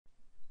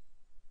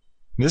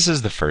This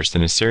is the first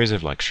in a series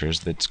of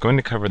lectures that's going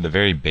to cover the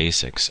very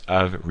basics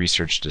of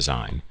research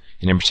design,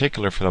 and in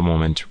particular for the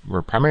moment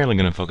we're primarily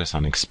going to focus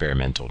on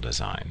experimental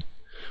design,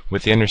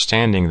 with the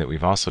understanding that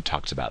we've also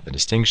talked about the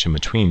distinction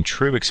between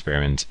true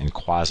experiments and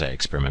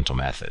quasi-experimental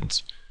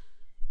methods.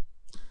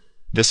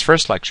 This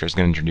first lecture is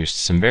going to introduce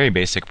some very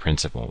basic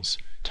principles,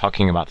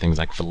 talking about things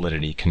like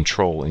validity,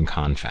 control, and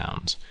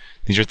confounds.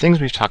 These are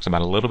things we've talked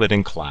about a little bit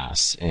in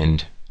class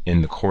and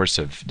in the course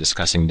of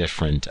discussing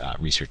different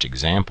research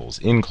examples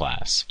in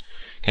class.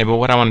 Okay, but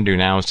what I want to do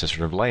now is to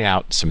sort of lay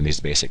out some of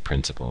these basic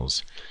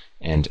principles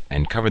and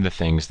cover the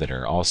things that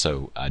are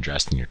also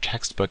addressed in your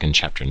textbook in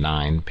Chapter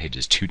 9,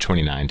 pages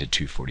 229 to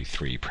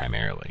 243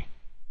 primarily.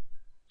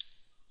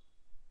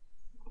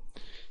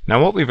 Now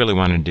what we really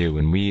want to do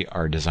when we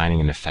are designing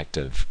an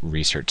effective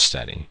research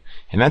study,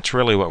 and that's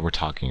really what we're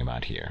talking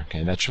about here,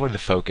 okay? That's really the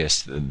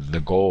focus, the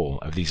goal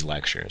of these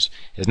lectures,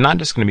 is not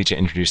just going to be to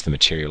introduce the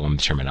material and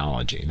the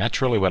terminology. That's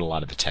really what a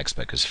lot of the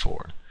textbook is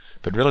for.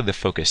 But really the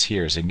focus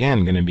here is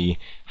again going to be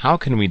how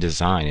can we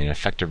design an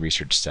effective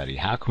research study?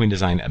 How can we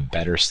design a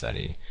better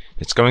study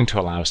that's going to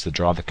allow us to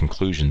draw the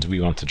conclusions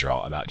we want to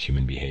draw about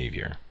human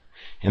behavior?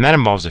 And that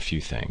involves a few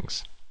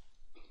things.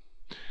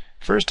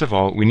 First of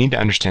all, we need to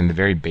understand the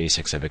very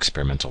basics of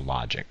experimental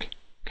logic,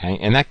 okay?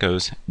 And that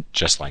goes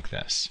just like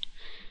this.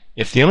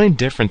 If the only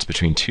difference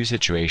between two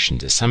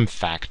situations is some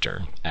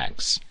factor,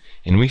 x,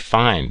 and we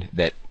find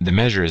that the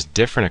measure is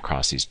different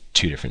across these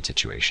two different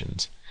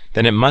situations,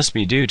 then it must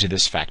be due to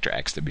this factor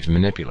x that we've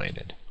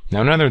manipulated.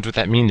 Now, in other words, what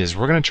that means is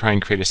we're going to try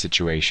and create a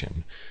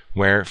situation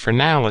where, for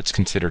now, let's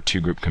consider two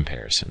group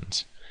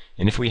comparisons.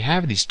 And if we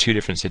have these two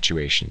different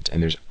situations,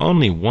 and there's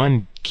only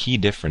one key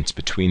difference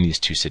between these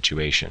two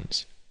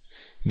situations,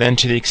 then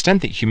to the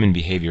extent that human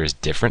behavior is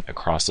different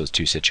across those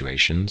two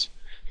situations,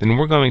 then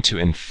we're going to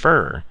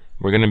infer,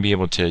 we're going to be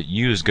able to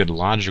use good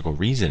logical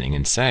reasoning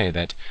and say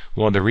that,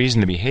 well, the reason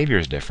the behavior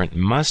is different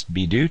must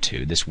be due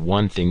to this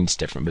one thing that's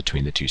different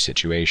between the two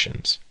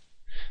situations.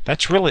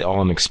 That's really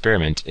all an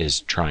experiment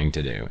is trying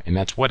to do, and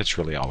that's what it's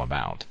really all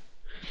about.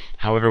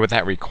 However, what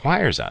that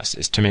requires us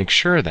is to make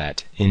sure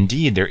that,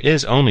 indeed, there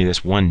is only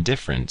this one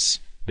difference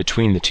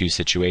between the two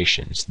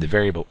situations, the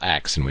variable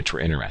x in which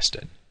we're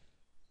interested.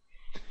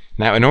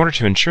 Now, in order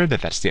to ensure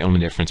that that's the only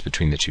difference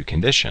between the two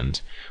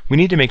conditions, we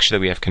need to make sure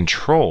that we have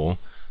control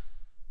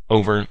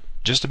over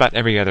just about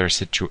every other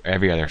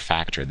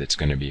factor that's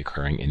going to be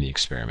occurring in the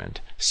experiment.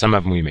 Some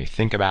of them we may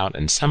think about,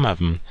 and some of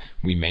them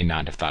we may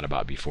not have thought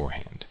about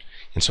beforehand.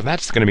 And so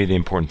that's going to be the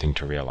important thing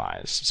to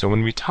realize. So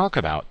when we talk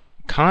about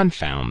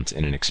confounds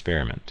in an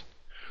experiment,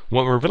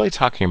 what we're really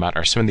talking about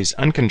are some of these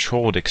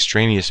uncontrolled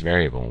extraneous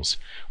variables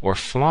or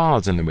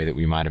flaws in the way that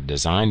we might have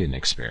designed an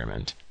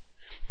experiment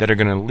that are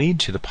going to lead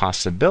to the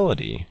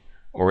possibility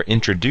or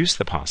introduce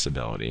the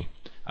possibility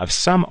of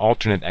some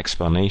alternate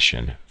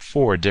explanation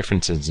for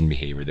differences in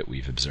behavior that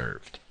we've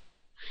observed.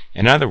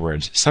 In other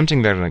words,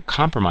 something that will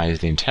compromise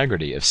the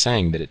integrity of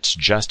saying that it's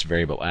just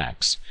variable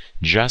x,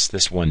 just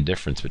this one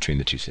difference between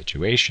the two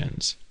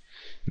situations,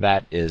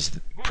 that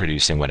is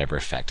producing whatever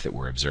effect that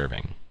we're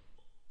observing.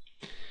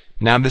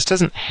 Now, this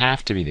doesn't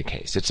have to be the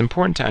case. It's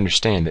important to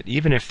understand that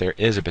even if there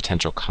is a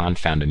potential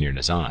confound in your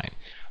design,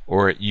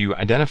 or you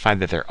identify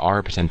that there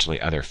are potentially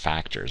other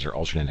factors or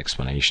alternate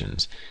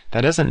explanations,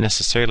 that doesn't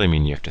necessarily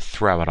mean you have to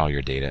throw out all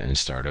your data and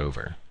start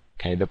over.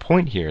 Okay, the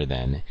point here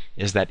then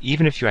is that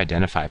even if you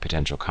identify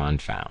potential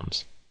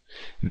confounds,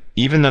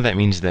 even though that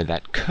means that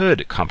that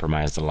could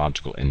compromise the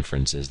logical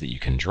inferences that you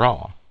can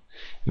draw,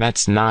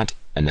 that's not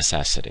a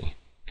necessity.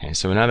 Okay,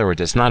 so in other words,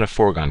 it's not a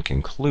foregone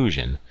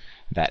conclusion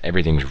that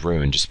everything's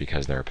ruined just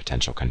because there are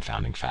potential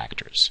confounding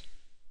factors.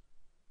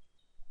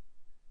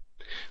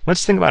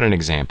 Let's think about an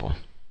example.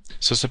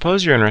 So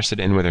suppose you're interested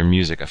in whether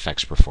music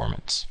affects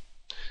performance.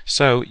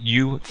 So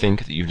you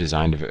think that you've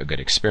designed a good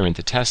experiment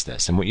to test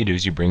this, and what you do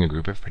is you bring a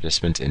group of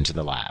participants into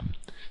the lab.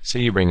 So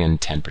you bring in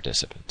 10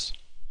 participants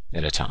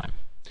at a time,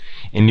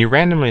 and you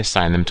randomly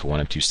assign them to one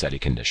of two study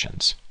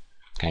conditions.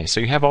 Okay, so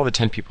you have all the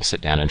 10 people sit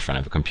down in front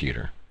of a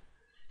computer.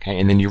 Okay,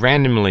 and then you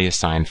randomly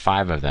assign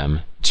 5 of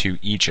them to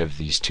each of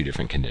these two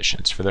different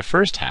conditions. For the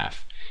first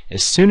half,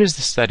 as soon as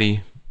the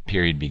study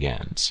period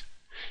begins,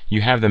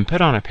 you have them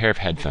put on a pair of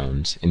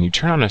headphones and you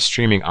turn on a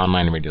streaming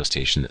online radio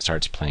station that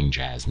starts playing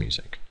jazz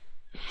music.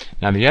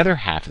 Now the other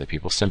half of the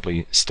people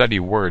simply study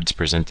words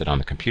presented on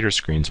the computer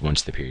screens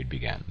once the period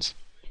begins.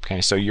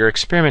 Okay, so your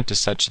experiment is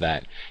such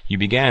that you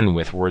begin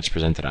with words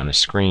presented on a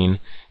screen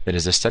that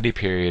is a study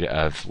period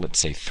of, let's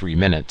say, 3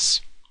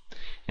 minutes,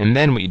 and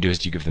then what you do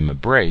is you give them a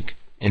break,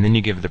 and then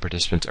you give the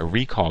participants a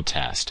recall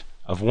test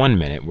of 1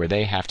 minute where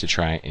they have to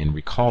try and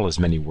recall as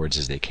many words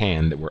as they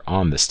can that were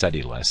on the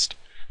study list,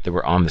 that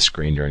were on the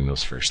screen during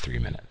those first 3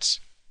 minutes.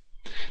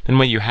 Then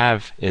what you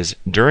have is,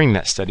 during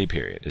that study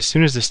period, as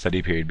soon as the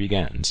study period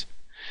begins,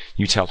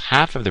 you tell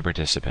half of the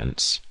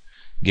participants,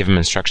 give them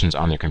instructions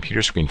on their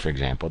computer screen, for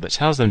example, that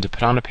tells them to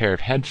put on a pair of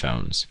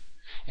headphones,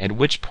 at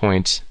which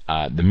point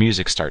the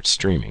music starts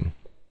streaming.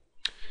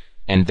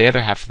 And the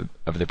other half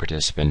of the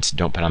participants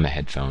don't put on the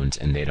headphones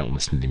and they don't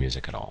listen to the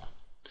music at all.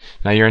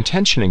 Now your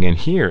intention again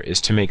here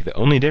is to make the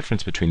only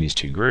difference between these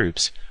two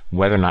groups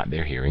whether or not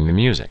they're hearing the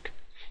music.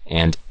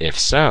 And if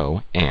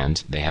so,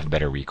 and they have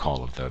better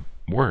recall of the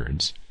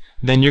words,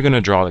 then you're going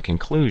to draw the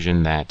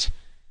conclusion that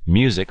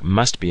music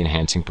must be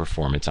enhancing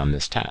performance on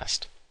this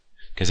test.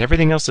 Because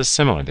everything else is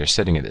similar. They're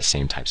sitting at the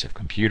same types of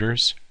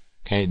computers.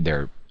 Okay,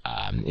 they're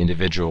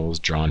individuals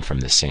drawn from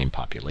the same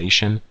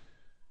population.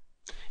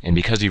 And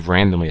because you've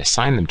randomly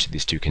assigned them to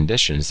these two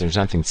conditions, there's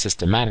nothing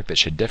systematic that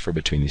should differ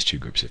between these two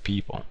groups of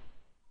people.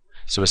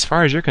 So as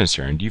far as you're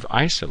concerned, you've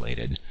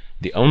isolated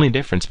the only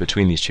difference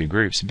between these two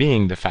groups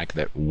being the fact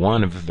that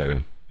one of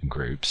the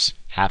groups,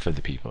 half of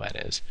the people that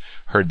is,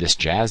 heard this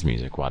jazz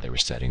music while they were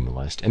studying the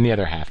list, and the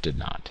other half did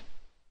not.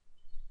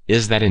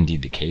 Is that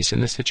indeed the case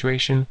in this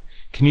situation?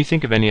 Can you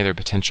think of any other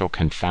potential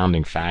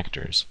confounding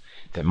factors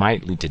that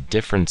might lead to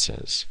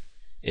differences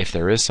if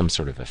there is some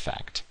sort of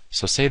effect?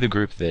 So say the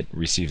group that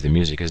receives the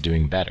music is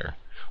doing better,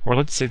 or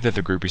let's say that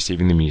the group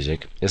receiving the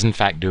music is in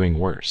fact doing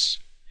worse.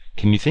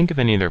 Can you think of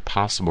any other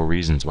possible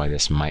reasons why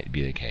this might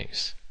be the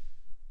case?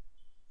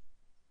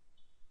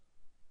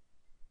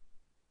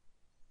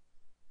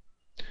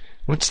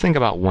 Let's think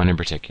about one in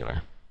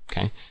particular.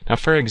 Okay? Now,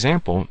 for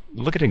example,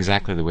 look at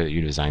exactly the way that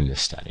you designed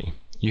this study.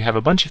 You have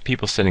a bunch of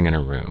people sitting in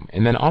a room,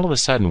 and then all of a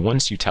sudden,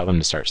 once you tell them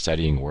to start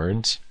studying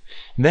words,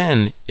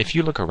 then if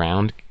you look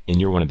around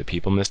and you're one of the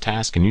people in this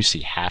task and you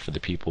see half of the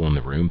people in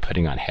the room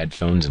putting on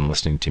headphones and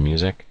listening to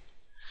music,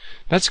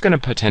 that's going to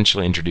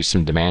potentially introduce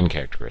some demand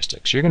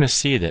characteristics. You're going to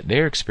see that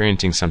they're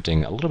experiencing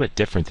something a little bit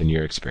different than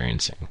you're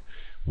experiencing.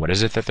 What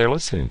is it that they're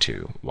listening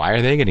to? Why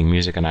are they getting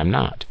music and I'm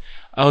not?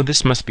 Oh,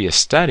 this must be a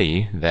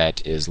study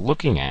that is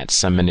looking at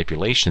some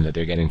manipulation that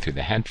they're getting through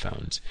the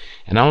headphones.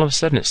 And all of a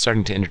sudden it's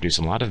starting to introduce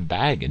a lot of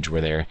baggage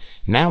where there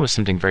now is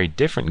something very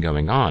different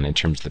going on in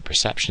terms of the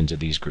perceptions of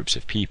these groups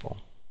of people.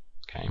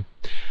 Okay?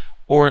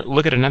 Or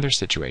look at another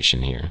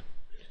situation here.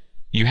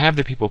 You have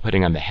the people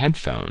putting on the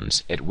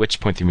headphones, at which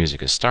point the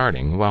music is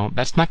starting. Well,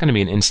 that's not going to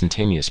be an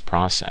instantaneous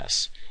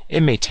process.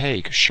 It may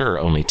take, sure,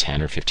 only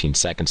 10 or 15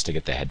 seconds to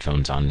get the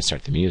headphones on and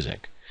start the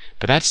music.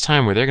 But that's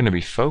time where they're going to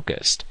be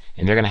focused,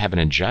 and they're going to have an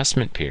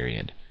adjustment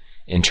period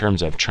in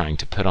terms of trying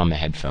to put on the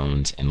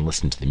headphones and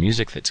listen to the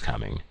music that's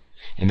coming.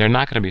 And they're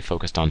not going to be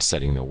focused on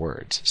studying the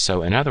words.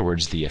 So, in other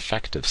words, the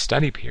effective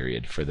study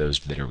period for those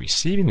that are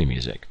receiving the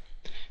music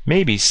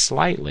may be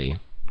slightly,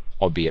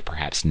 albeit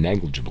perhaps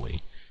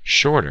negligibly,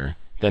 shorter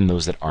than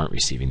those that aren't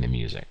receiving the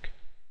music.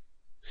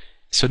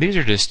 So these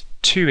are just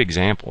two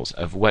examples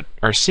of what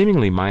are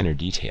seemingly minor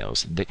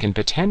details that can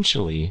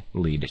potentially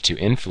lead to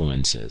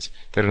influences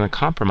that are going to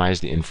compromise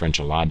the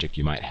inferential logic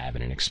you might have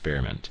in an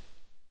experiment.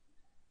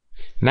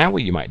 Now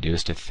what you might do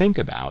is to think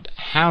about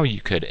how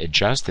you could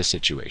adjust the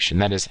situation.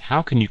 That is,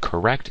 how can you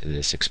correct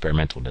this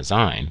experimental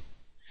design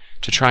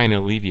to try and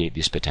alleviate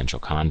these potential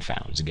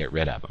confounds and get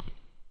rid of them.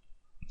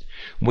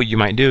 What you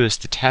might do is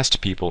to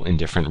test people in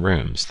different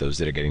rooms, those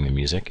that are getting the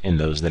music and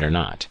those that are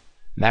not.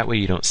 That way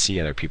you don't see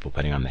other people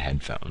putting on the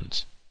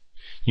headphones.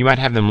 You might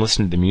have them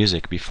listen to the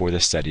music before the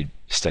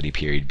study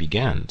period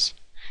begins,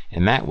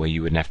 and that way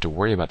you wouldn't have to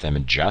worry about them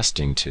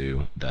adjusting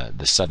to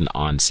the sudden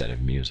onset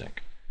of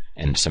music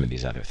and some of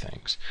these other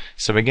things.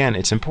 So again,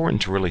 it's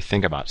important to really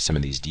think about some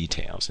of these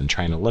details and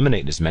try and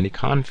eliminate as many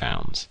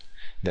confounds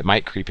that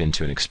might creep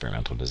into an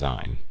experimental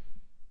design.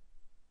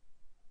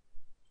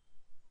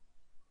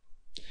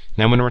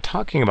 Now, when we're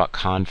talking about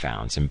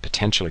confounds and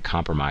potentially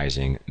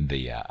compromising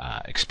the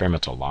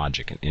experimental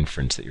logic and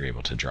inference that you're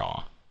able to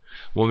draw,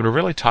 what we're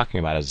really talking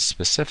about is a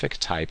specific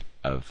type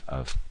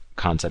of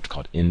concept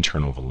called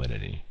internal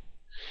validity.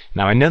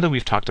 Now, I know that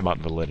we've talked about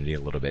validity a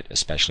little bit,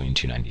 especially in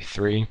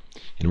 293,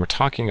 and we're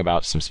talking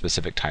about some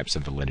specific types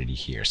of validity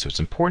here, so it's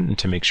important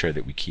to make sure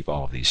that we keep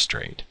all of these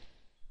straight.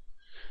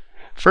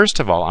 First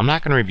of all, I'm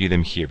not going to review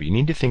them here, but you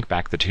need to think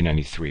back to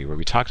 293, where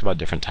we talked about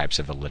different types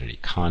of validity: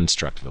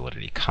 construct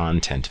validity,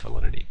 content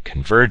validity,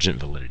 convergent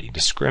validity,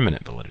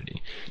 discriminant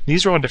validity.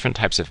 These are all different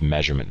types of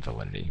measurement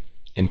validity.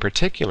 In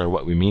particular,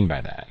 what we mean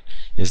by that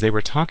is they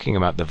were talking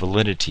about the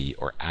validity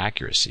or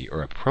accuracy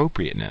or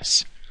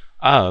appropriateness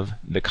of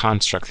the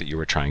construct that you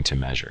were trying to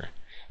measure.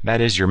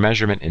 That is, your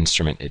measurement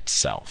instrument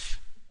itself.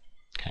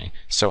 Okay?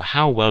 So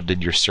how well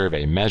did your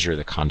survey measure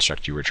the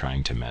construct you were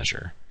trying to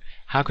measure?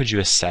 How could you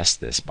assess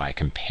this by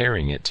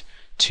comparing it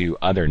to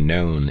other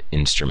known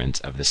instruments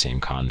of the same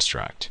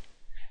construct?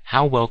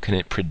 How well can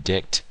it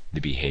predict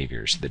the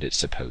behaviors that it's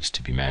supposed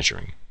to be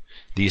measuring?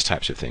 These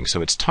types of things.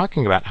 So it's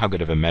talking about how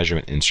good of a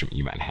measurement instrument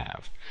you might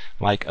have,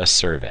 like a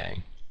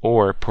survey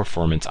or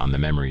performance on the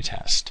memory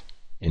test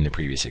in the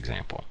previous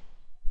example.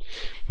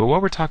 But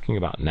what we're talking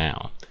about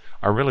now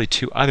are really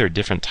two other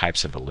different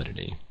types of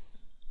validity.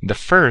 The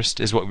first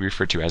is what we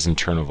refer to as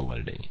internal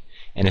validity.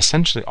 And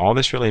essentially all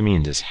this really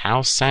means is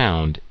how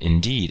sound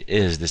indeed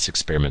is this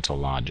experimental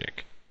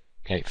logic.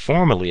 Okay?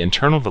 Formally,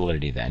 internal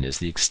validity then is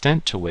the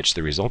extent to which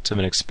the results of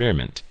an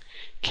experiment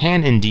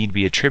can indeed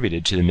be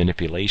attributed to the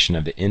manipulation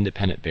of the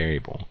independent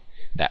variable,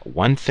 that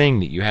one thing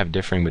that you have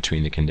differing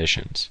between the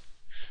conditions,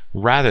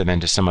 rather than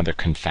to some other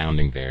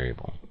confounding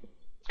variable.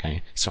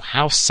 Okay, so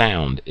how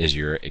sound is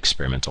your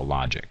experimental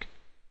logic?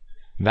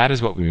 That is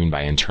what we mean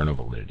by internal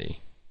validity.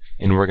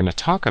 And we're going to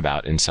talk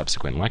about in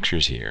subsequent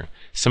lectures here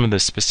some of the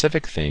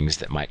specific things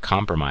that might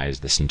compromise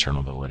this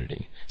internal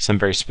validity, some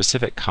very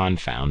specific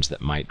confounds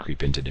that might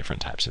creep into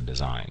different types of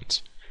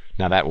designs.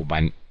 Now that will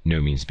by no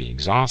means be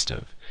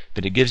exhaustive,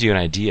 but it gives you an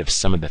idea of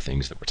some of the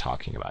things that we're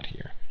talking about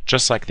here,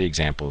 just like the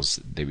examples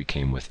that we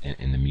came with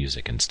in the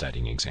music and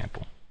studying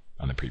example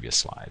on the previous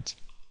slides.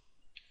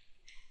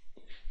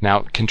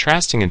 Now,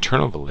 contrasting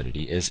internal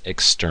validity is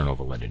external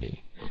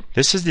validity.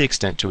 This is the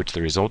extent to which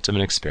the results of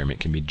an experiment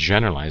can be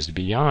generalized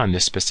beyond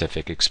this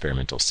specific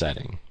experimental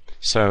setting.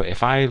 So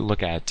if I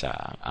look at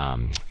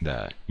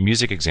the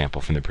music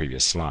example from the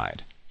previous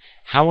slide,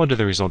 how well do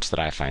the results that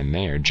I find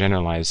there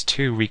generalize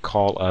to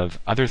recall of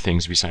other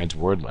things besides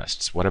word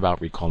lists? What about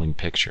recalling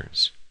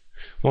pictures?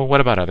 Well, what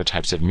about other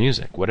types of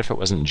music? What if it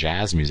wasn't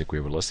jazz music we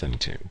were listening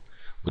to?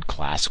 Would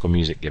classical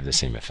music give the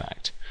same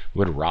effect?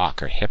 Would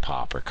rock or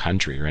hip-hop or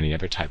country or any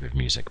other type of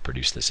music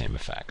produce the same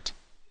effect?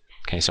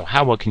 Okay, so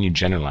how well can you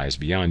generalize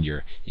beyond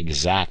your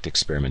exact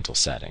experimental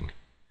setting?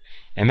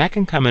 And that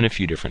can come in a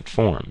few different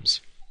forms.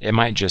 It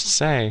might just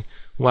say,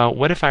 well,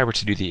 what if I were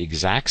to do the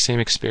exact same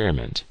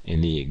experiment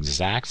in the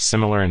exact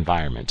similar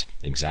environment,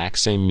 exact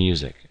same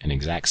music, and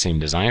exact same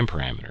design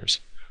parameters?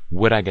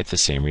 Would I get the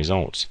same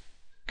results?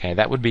 Okay,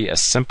 that would be a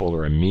simple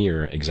or a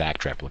mere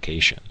exact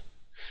replication.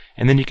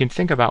 And then you can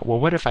think about, well,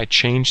 what if I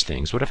change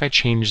things? What if I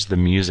change the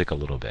music a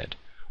little bit,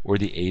 or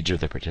the age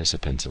of the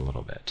participants a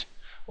little bit,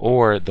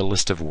 or the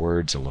list of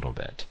words a little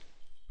bit?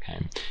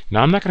 Okay.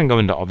 Now, I'm not going to go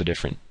into all the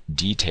different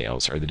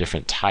details or the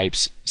different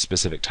types,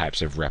 specific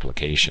types of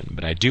replication,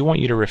 but I do want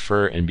you to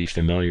refer and be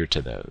familiar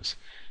to those.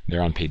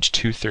 They're on page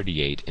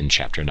 238 in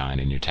Chapter 9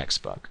 in your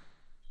textbook.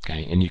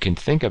 Okay. And you can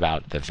think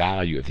about the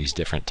value of these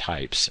different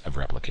types of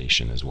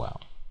replication as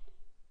well.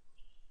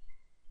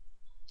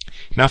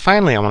 Now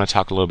finally, I want to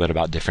talk a little bit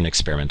about different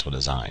experimental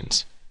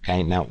designs.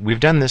 Okay, now we've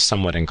done this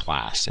somewhat in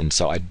class, and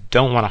so I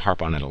don't want to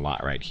harp on it a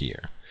lot right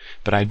here.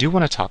 But I do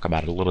want to talk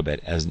about it a little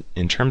bit as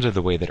in terms of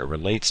the way that it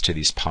relates to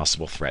these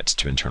possible threats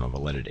to internal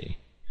validity.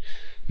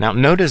 Now,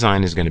 no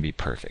design is going to be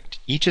perfect.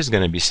 Each is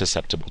going to be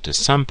susceptible to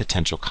some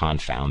potential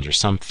confounds or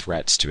some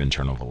threats to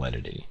internal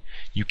validity.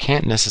 You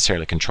can't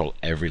necessarily control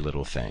every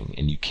little thing,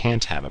 and you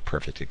can't have a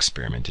perfect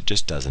experiment. It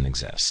just doesn't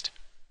exist.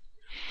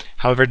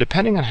 However,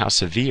 depending on how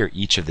severe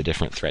each of the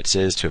different threats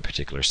is to a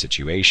particular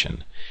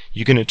situation,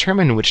 you can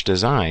determine which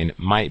design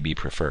might be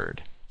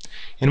preferred.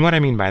 And what I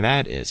mean by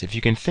that is, if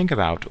you can think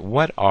about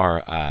what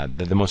are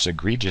the most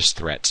egregious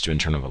threats to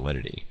internal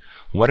validity,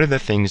 what are the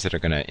things that are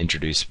going to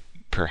introduce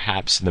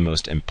perhaps the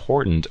most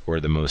important or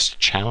the most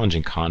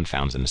challenging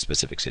confounds in a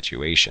specific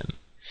situation,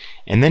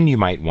 and then you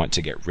might want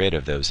to get rid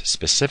of those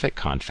specific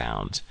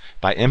confounds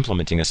by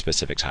implementing a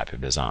specific type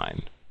of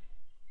design.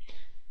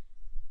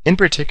 In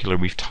particular,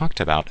 we've talked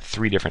about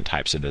three different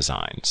types of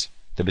designs: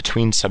 the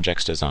between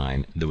subjects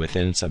design, the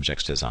within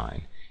subjects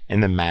design,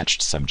 and the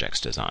matched subjects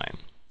design.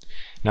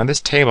 Now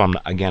this table, I'm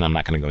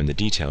not going to go into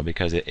detail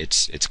because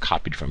it's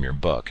copied from your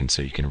book, and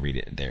so you can read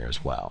it there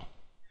as well.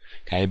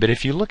 Okay, but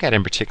if you look at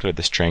in particular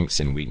the strengths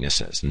and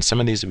weaknesses, and some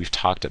of these that we've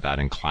talked about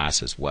in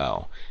class as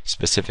well,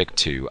 specific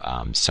to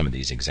some of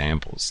these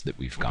examples that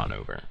we've gone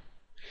over,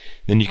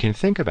 then you can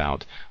think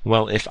about,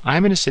 well, if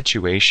I'm in a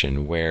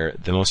situation where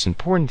the most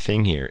important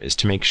thing here is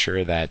to make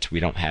sure that we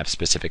don't have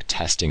specific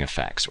testing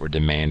effects or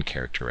demand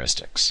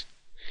characteristics,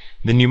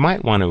 then you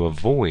might want to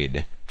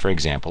avoid, for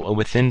example, a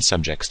within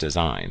subjects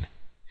design.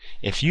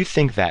 If you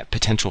think that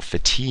potential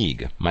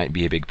fatigue might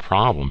be a big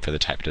problem for the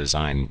type of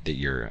design that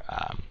you're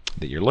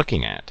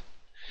looking at,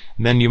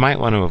 then you might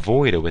want to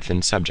avoid a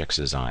within subjects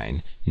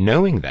design,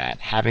 knowing that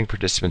having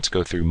participants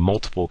go through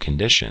multiple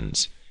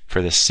conditions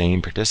for the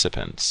same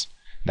participants,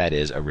 that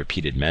is, a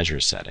repeated measure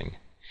setting,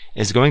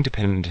 is going to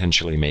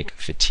potentially make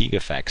fatigue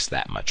effects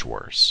that much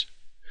worse.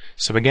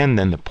 So again,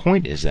 then the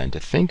point is then to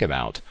think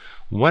about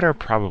what are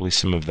probably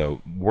some of the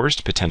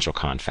worst potential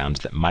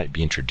confounds that might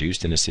be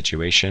introduced in a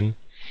situation,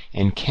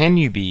 and can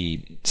you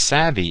be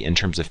savvy in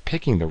terms of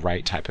picking the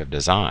right type of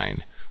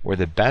design or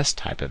the best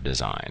type of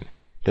design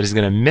that is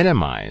going to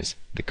minimize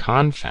the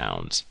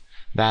confounds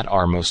that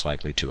are most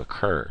likely to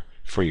occur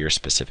for your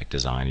specific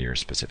design or your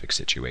specific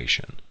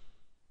situation.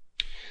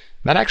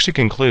 That actually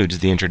concludes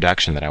the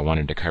introduction that I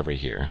wanted to cover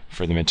here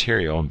for the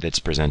material that's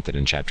presented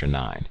in Chapter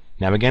 9.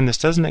 Now again, this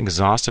doesn't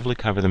exhaustively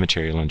cover the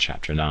material in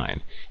Chapter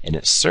 9, and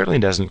it certainly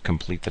doesn't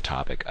complete the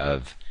topic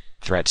of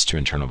threats to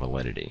internal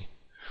validity.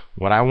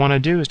 What I want to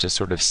do is to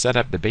sort of set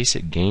up the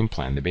basic game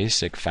plan, the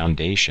basic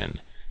foundation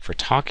for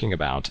talking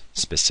about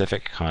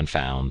specific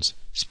confounds,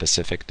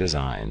 specific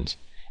designs,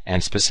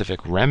 and specific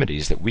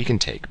remedies that we can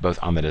take both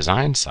on the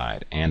design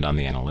side and on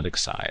the analytics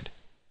side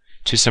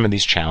to some of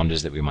these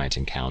challenges that we might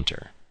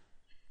encounter.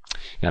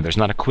 Now, there's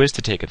not a quiz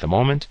to take at the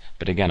moment,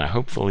 but again,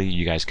 hopefully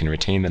you guys can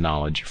retain the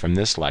knowledge from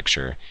this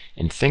lecture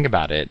and think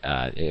about it,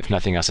 if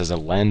nothing else, as a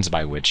lens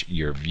by which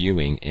you're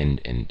viewing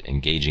and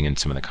engaging in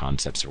some of the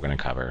concepts that we're going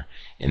to cover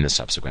in the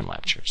subsequent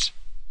lectures.